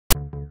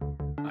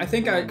I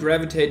think I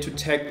gravitate to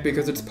tech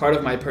because it's part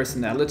of my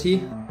personality.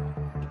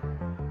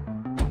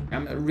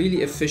 I'm a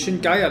really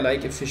efficient guy, I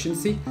like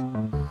efficiency.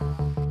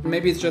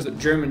 Maybe it's just a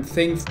German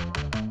thing.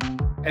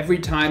 Every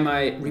time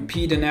I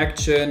repeat an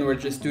action or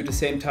just do the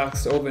same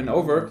tasks over and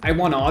over, I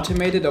want to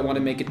automate it, I want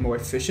to make it more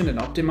efficient and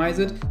optimize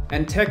it.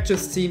 And tech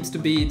just seems to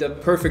be the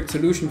perfect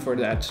solution for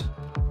that.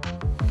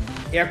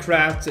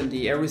 Aircraft and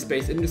the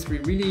aerospace industry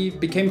really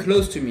became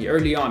close to me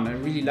early on. I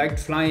really liked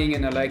flying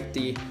and I liked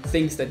the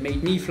things that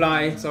made me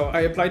fly, so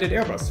I applied at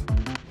Airbus.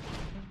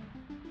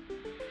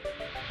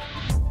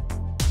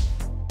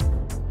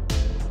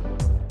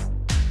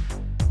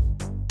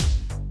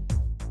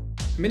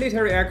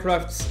 Military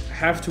aircrafts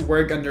have to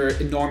work under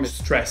enormous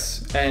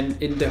stress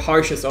and in the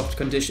harshest of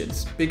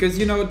conditions because,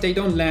 they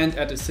don't land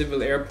at a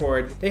civil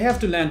airport. They have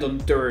to land on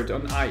dirt,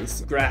 on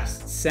ice,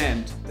 grass,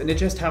 sand, and they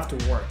just have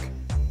to work.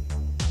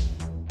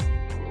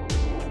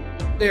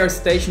 They are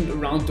stationed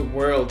around the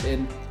world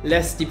in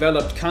less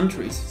developed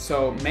countries,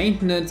 so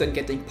maintenance and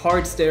getting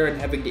parts there and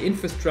having the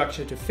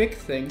infrastructure to fix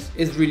things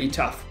is really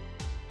tough.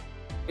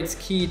 It's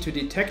key to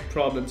detect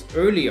problems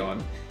early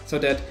on so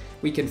that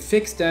we can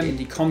fix them in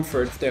the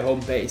comfort of their home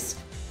base.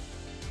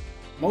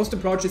 Most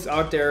approaches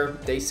out there,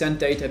 they send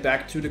data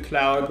back to the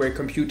cloud where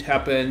compute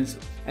happens,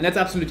 and that's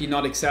absolutely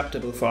not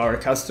acceptable for our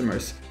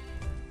customers.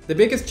 The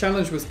biggest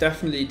challenge was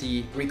definitely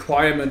the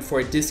requirement for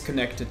a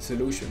disconnected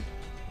solution,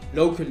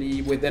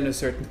 locally within a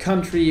certain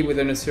country,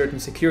 within a certain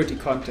security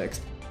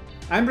context.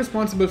 I'm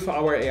responsible for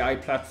our AI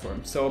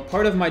platform, so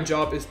part of my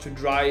job is to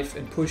drive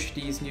and push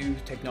these new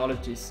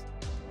technologies.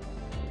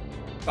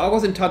 I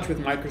was in touch with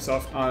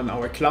Microsoft on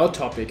our cloud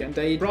topic and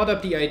they brought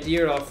up the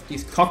idea of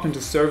these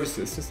cognitive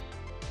services.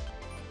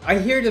 I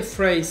hear the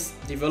phrase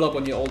develop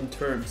on your own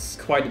terms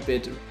quite a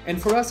bit,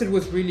 and for us it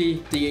was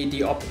really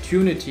the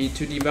opportunity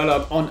to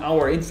develop on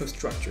our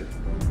infrastructure.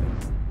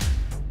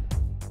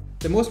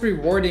 The most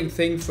rewarding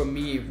thing for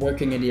me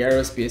working in the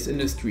aerospace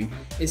industry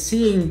is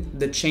seeing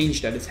the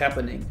change that is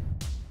happening.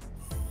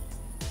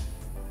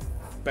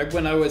 Back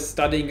when I was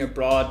studying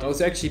abroad, I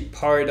was actually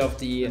part of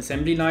the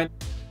assembly line.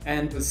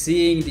 And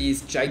seeing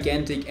these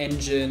gigantic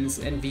engines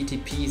and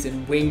VTPs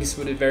and wings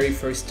for the very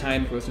first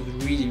time was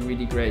really,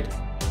 really great.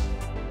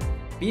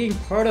 Being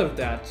part of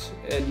that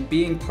and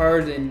being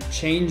part in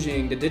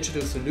changing the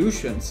digital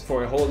solutions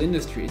for a whole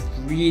industry is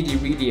really,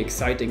 really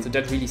exciting. So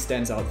that really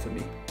stands out for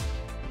me.